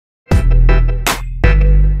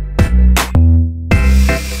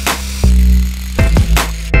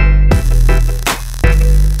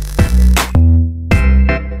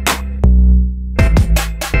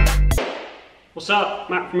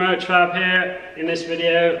Merch Fab here. In this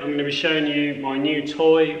video I'm going to be showing you my new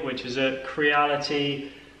toy, which is a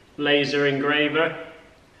Creality laser engraver.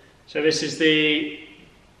 So this is the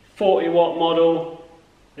 40 watt model.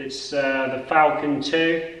 It's the Falcon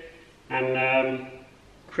 2, and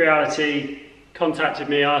Creality contacted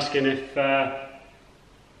me asking if I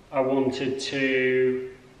wanted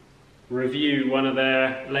to review one of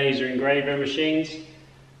their laser engraver machines,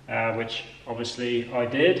 which obviously I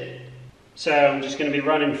did. So I'm just going to be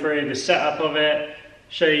running through the setup of it,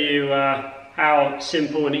 show you how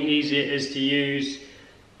simple and easy it is to use,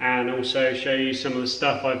 and also show you some of the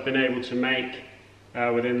stuff I've been able to make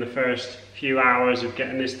within the first few hours of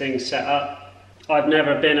getting this thing set up. I've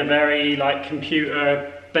never been a very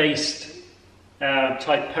computer based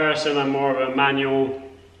type person. I'm more of a manual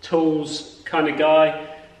tools kind of guy,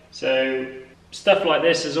 so stuff like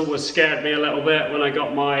this has always scared me a little bit. When I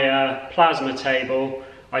got my plasma table,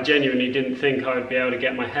 I genuinely didn't think I would be able to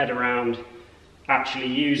get my head around actually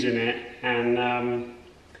using it. And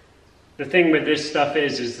the thing with this stuff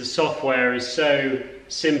is the software is so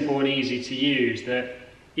simple and easy to use that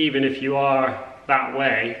even if you are that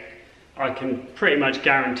way, I can pretty much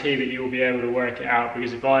guarantee that you will be able to work it out,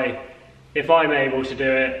 because if I'm able to do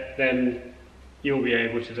it, then you'll be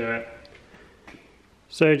able to do it.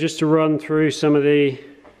 So just to run through some of the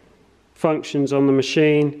functions on the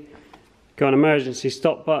machine, got an emergency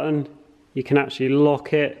stop button. You can actually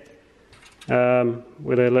lock it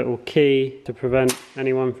with a little key to prevent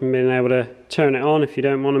anyone from being able to turn it on if you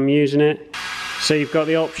don't want them using it. So you've got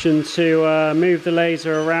the option to move the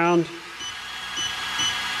laser around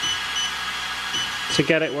to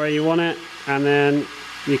get it where you want it, and then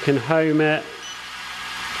you can home it,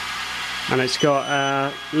 and it's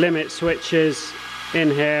got limit switches in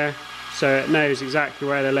here so it knows exactly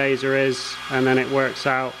where the laser is, and then it works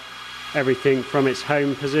out everything from its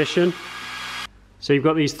home position. So you've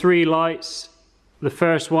got these three lights. The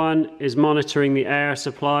first one is monitoring the air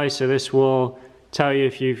supply, so this will tell you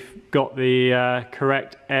if you've got the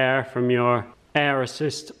correct air from your air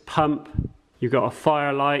assist pump. You've got a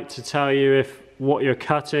fire light to tell you if what you're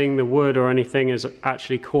cutting, the wood or anything, has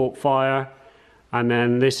actually caught fire. And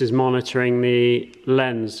then this is monitoring the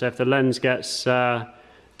lens. So if the lens gets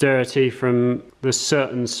dirty from the soot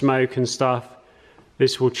and smoke and stuff,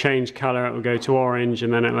 this will change colour. It will go to orange,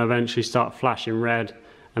 and then it will eventually start flashing red,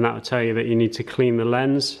 and that will tell you that you need to clean the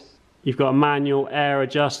lens. You've got a manual air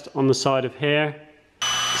adjust on the side of here,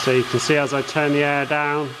 so you can see as I turn the air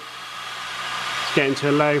down, it's getting to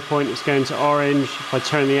a low point, it's going to orange. If I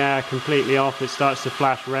turn the air completely off, it starts to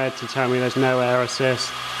flash red to tell me there's no air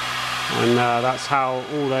assist. And that's how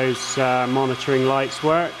all those monitoring lights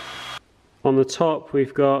work. On the top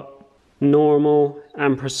we've got normal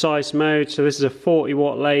and precise mode. So this is a 40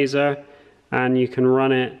 watt laser, and you can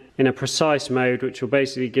run it in a precise mode, which will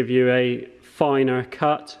basically give you a finer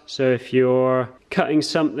cut. So if you're cutting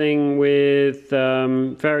something with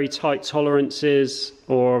very tight tolerances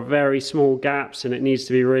or very small gaps and it needs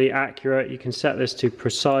to be really accurate, you can set this to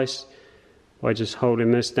precise by just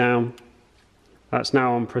holding this down. That's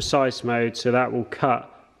now on precise mode, so that will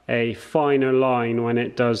cut a finer line when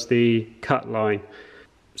it does the cut line.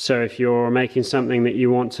 So if you're making something that you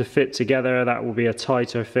want to fit together, that will be a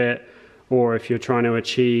tighter fit. Or if you're trying to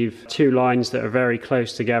achieve two lines that are very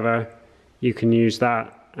close together, you can use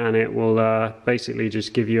that, and it will basically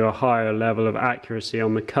just give you a higher level of accuracy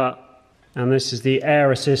on the cut. And this is the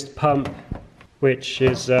air assist pump, which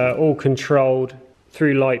is all controlled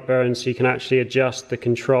through light burn, so you can actually adjust the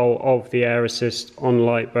control of the air assist on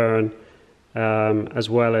light burn as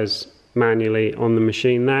well as manually on the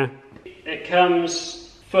machine there. It comes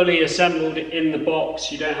fully assembled in the box.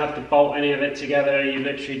 You don't have to bolt any of it together. You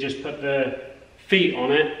literally just put the feet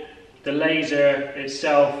on it. The laser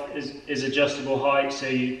itself is adjustable height, so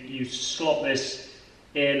you slot this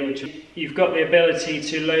in, which you've got the ability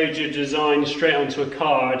to load your design straight onto a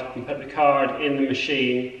card and put the card in the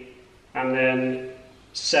machine, and then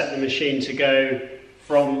set the machine to go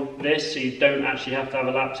from this, so you don't actually have to have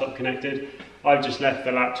a laptop connected. I've just left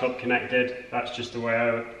the laptop connected. That's just the way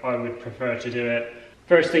I would prefer to do it.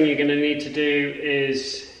 First thing you're going to need to do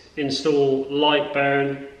is install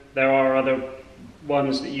Lightburn. There are other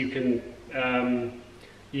ones that you can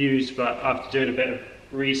use, but after doing a bit of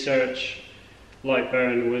research,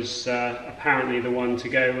 Lightburn was apparently the one to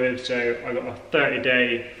go with. So I got a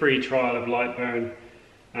 30-day free trial of Lightburn,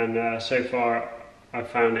 and so far I've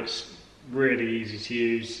found it's really easy to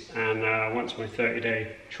use. And once my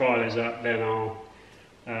 30-day trial is up, then I'll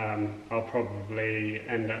probably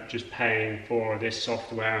end up just paying for this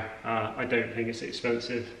software. I don't think it's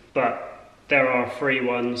expensive, but there are free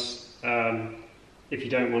ones if you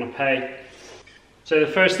don't want to pay. So the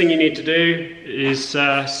first thing you need to do is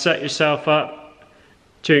set yourself up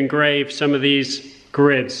to engrave some of these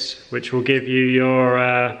grids, which will give you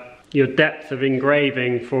your depth of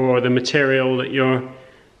engraving for the material that you're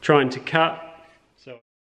trying to cut.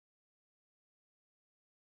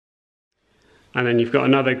 And then you've got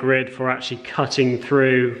another grid for actually cutting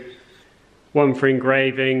through, one for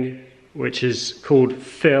engraving, which is called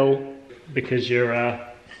fill, because you're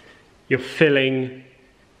filling,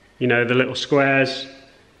 you know, the little squares.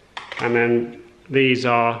 And then these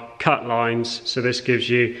are cut lines, so this gives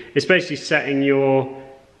you, it's basically setting your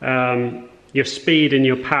speed and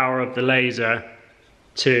your power of the laser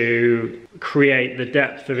to create the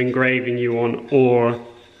depth of engraving you want or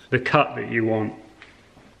the cut that you want.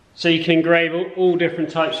 So you can engrave all different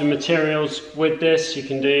types of materials with this. You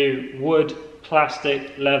can do wood,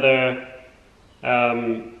 plastic, leather,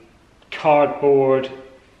 cardboard,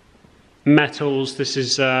 metals. This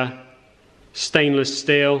is stainless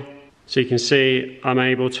steel. So you can see I'm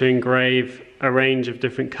able to engrave a range of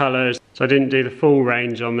different colours. So I didn't do the full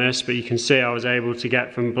range on this, but you can see I was able to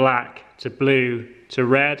get from black to blue to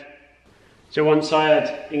red. So once I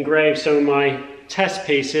had engraved some of my test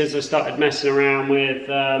pieces, I started messing around with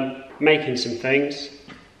making some things.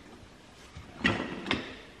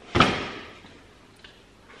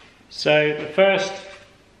 So the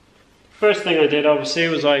first thing I did, obviously,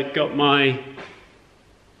 was I got my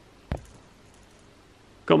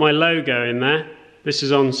logo in there. This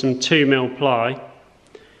is on some 2mm ply,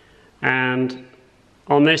 and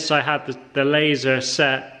on this I had the laser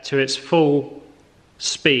set to its full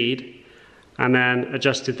speed, and then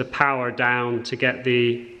adjusted the power down to get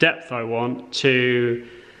the depth I want to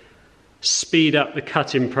speed up the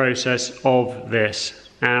cutting process of this.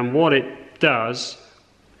 And what it does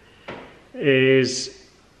is,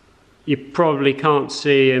 you probably can't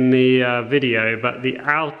see in the video, but the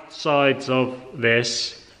outsides of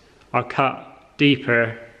this are cut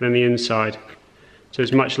deeper than the inside. So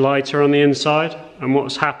it's much lighter on the inside, and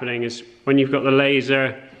what's happening is when you've got the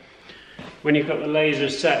laser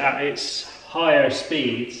set at its higher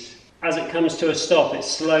speeds, as it comes to a stop, it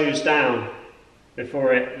slows down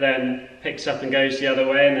before it then picks up and goes the other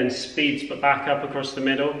way and then speeds back up across the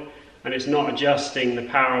middle, and it's not adjusting the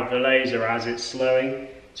power of the laser as it's slowing.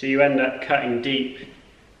 So you end up cutting deep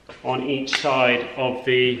on each side of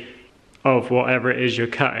whatever it is you're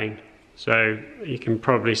cutting. So you can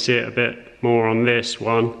probably see it a bit more on this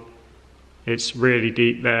one. It's really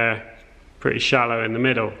deep there, pretty shallow in the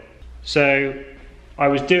middle. So I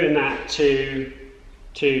was doing that to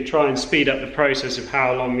try and speed up the process of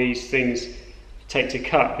how long these things take to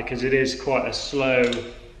cut, because it is quite a slow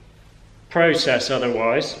process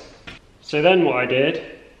otherwise. So then what I did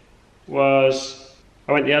was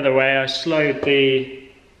I went the other way. I slowed the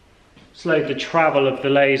travel of the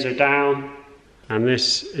laser down, and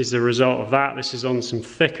this is the result of that. This is on some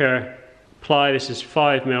thicker ply. This is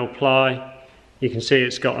 5mm ply. You can see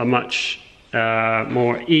it's got a much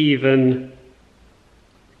more even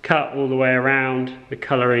cut all the way around. The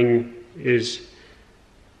colouring is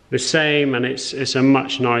the same, and it's a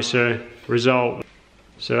much nicer result.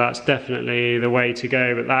 So that's definitely the way to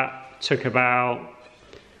go, but that took about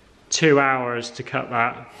 2 hours to cut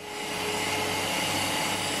that.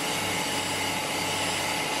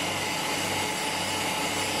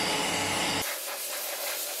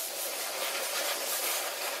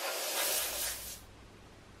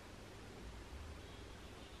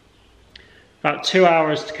 About 2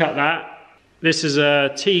 hours to cut that. This is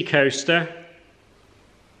a tea coaster,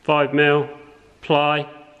 5mm ply.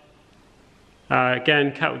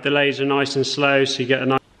 Again, cut with the laser nice and slow, so you get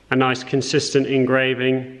a nice consistent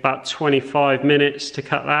engraving. About 25 minutes to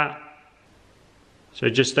cut that. So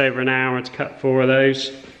just over an hour to cut 4 of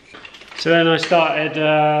those. So then I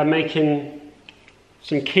started making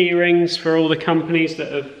some key rings for all the companies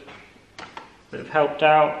that have helped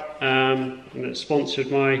out and that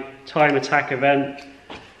sponsored my Time Attack event.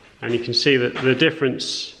 And you can see that the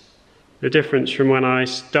difference from when I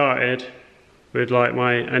started with like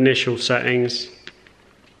my initial settings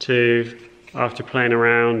to after playing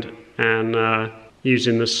around and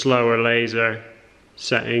using the slower laser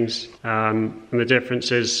settings. And the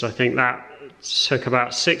difference is, I think that took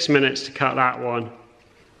about 6 minutes to cut that one,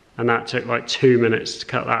 and that took like 2 minutes to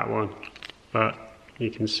cut that one. But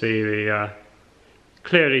you can see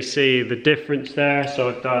clearly see the difference there. So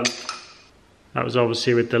I've done, that was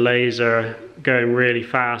obviously with the laser going really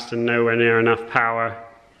fast and nowhere near enough power.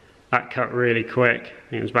 That cut really quick. I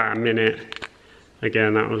think it was about a minute.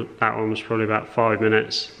 Again, that one was probably about 5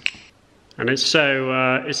 minutes. And it's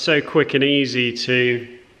so quick and easy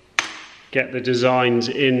to get the designs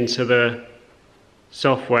into the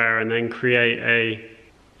software and then create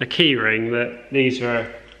a key ring. That these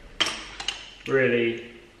are really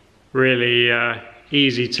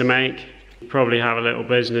easy to make. Probably have a little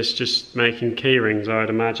business just making key rings, I'd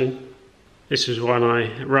imagine. This is one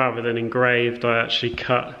rather than engraved, I actually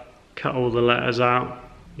cut all the letters out.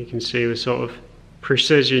 You can see the sort of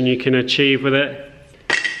precision you can achieve with it.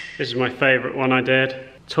 This is my favourite one I did.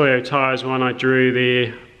 Toyo Tires one, I drew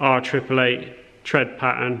the R888 tread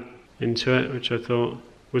pattern into it, which I thought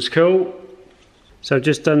was cool. So I've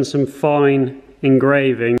just done some fine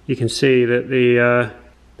engraving. You can see that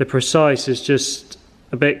the precise is just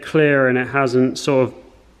a bit clearer and it hasn't sort of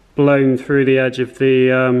blown through the edge of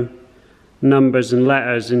the numbers and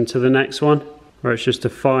letters into the next one, where it's just a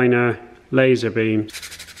finer laser beam.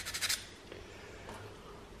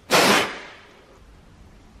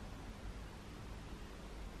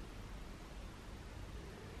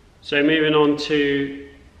 So moving on to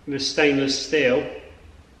the stainless steel.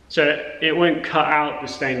 So it won't cut out the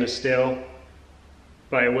stainless steel,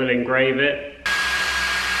 but it will engrave it.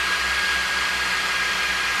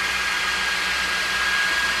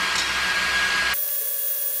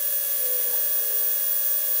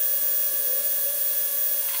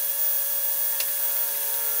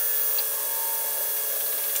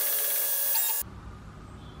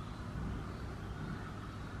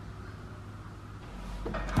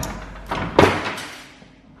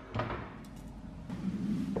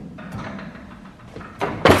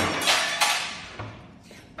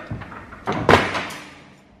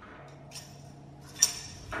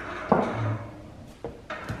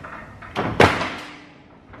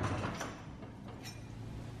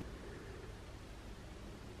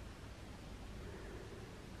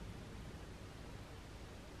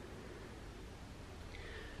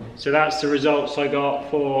 So that's the results I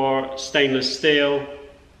got for stainless steel.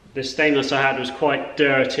 The stainless I had was quite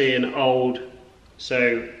dirty and old,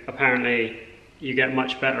 so apparently you get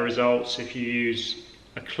much better results if you use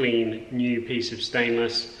a clean new piece of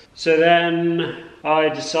stainless. So then I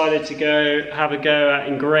decided to have a go at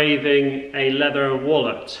engraving a leather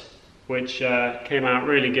wallet, which came out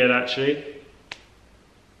really good actually.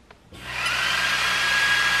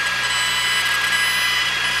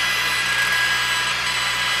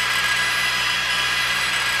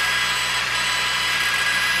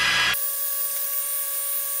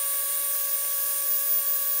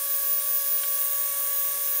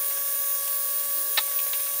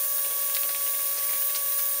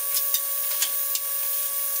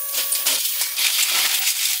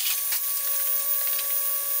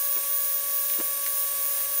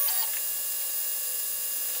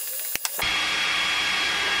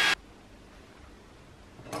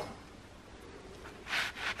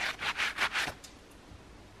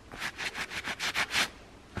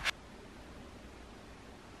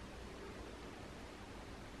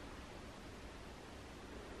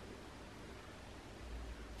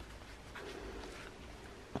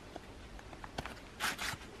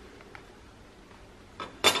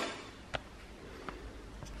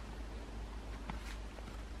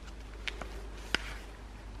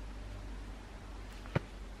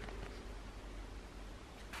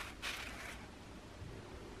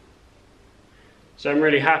 So I'm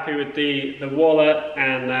really happy with the wallet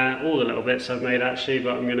and all the little bits I've made actually,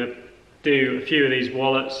 but I'm going to do a few of these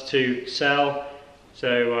wallets to sell.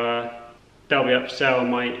 So they'll be up for sale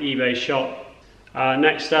on my eBay shop.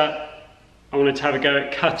 Next up, I wanted to have a go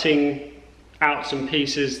at cutting out some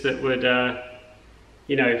pieces that would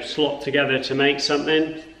you know, slot together to make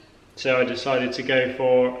something. So I decided to go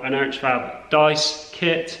for an Engraver dice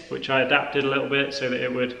kit, which I adapted a little bit so that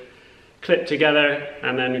it would clip together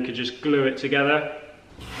and then we could just glue it together.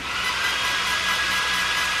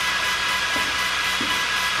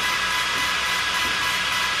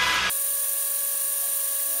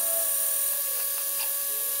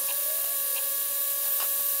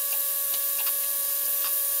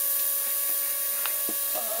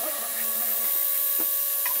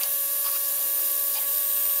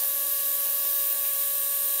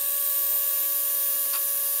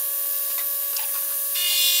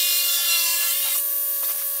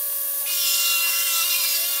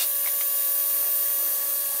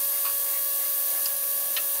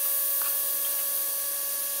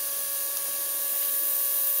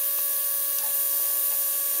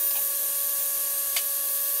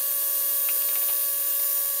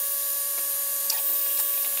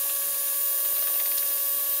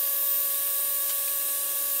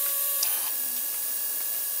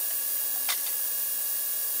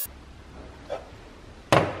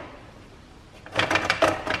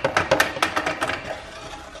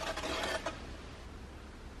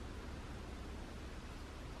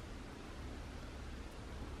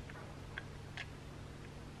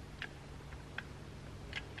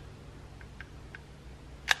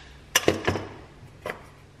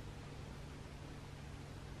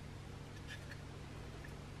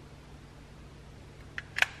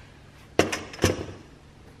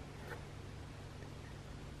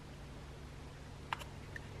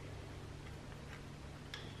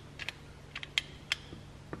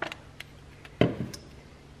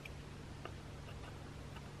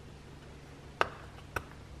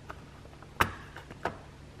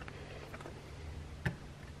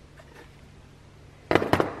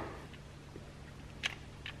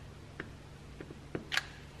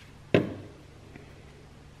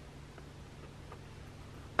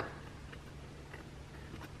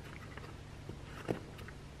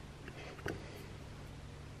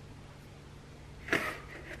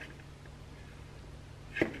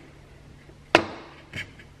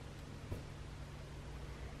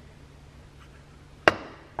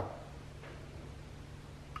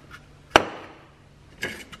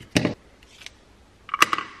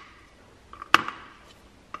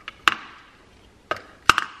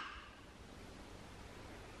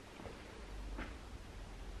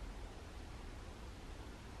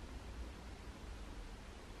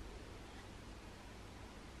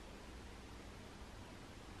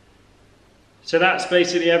 So that's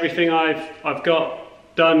basically everything I've got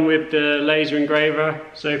done with the laser engraver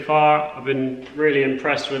so far. I've been really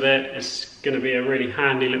impressed with it. It's going to be a really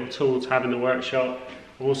handy little tool to have in the workshop.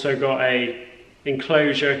 I've also got a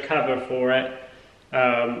enclosure cover for it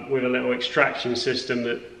with a little extraction system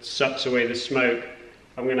that sucks away the smoke.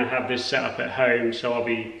 I'm going to have this set up at home, so I'll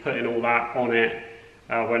be putting all that on it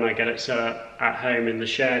when I get it set up at home in the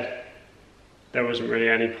shed. There wasn't really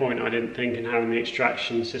any point, I didn't think, in having the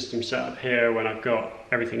extraction system set up here when I've got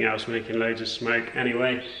everything else making loads of smoke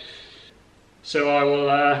anyway. So I will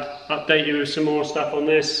update you with some more stuff on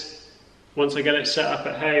this once I get it set up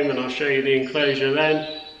at home, and I'll show you the enclosure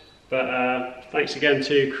then. But thanks again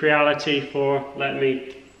to Creality for letting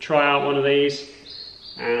me try out one of these,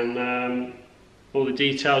 and all the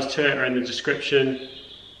details to it are in the description.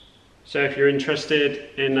 So if you're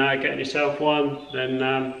interested in getting yourself one, then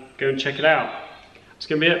go and check it out. That's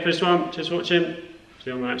going to be it for this one. Cheers for watching. See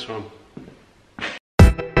you on the next one.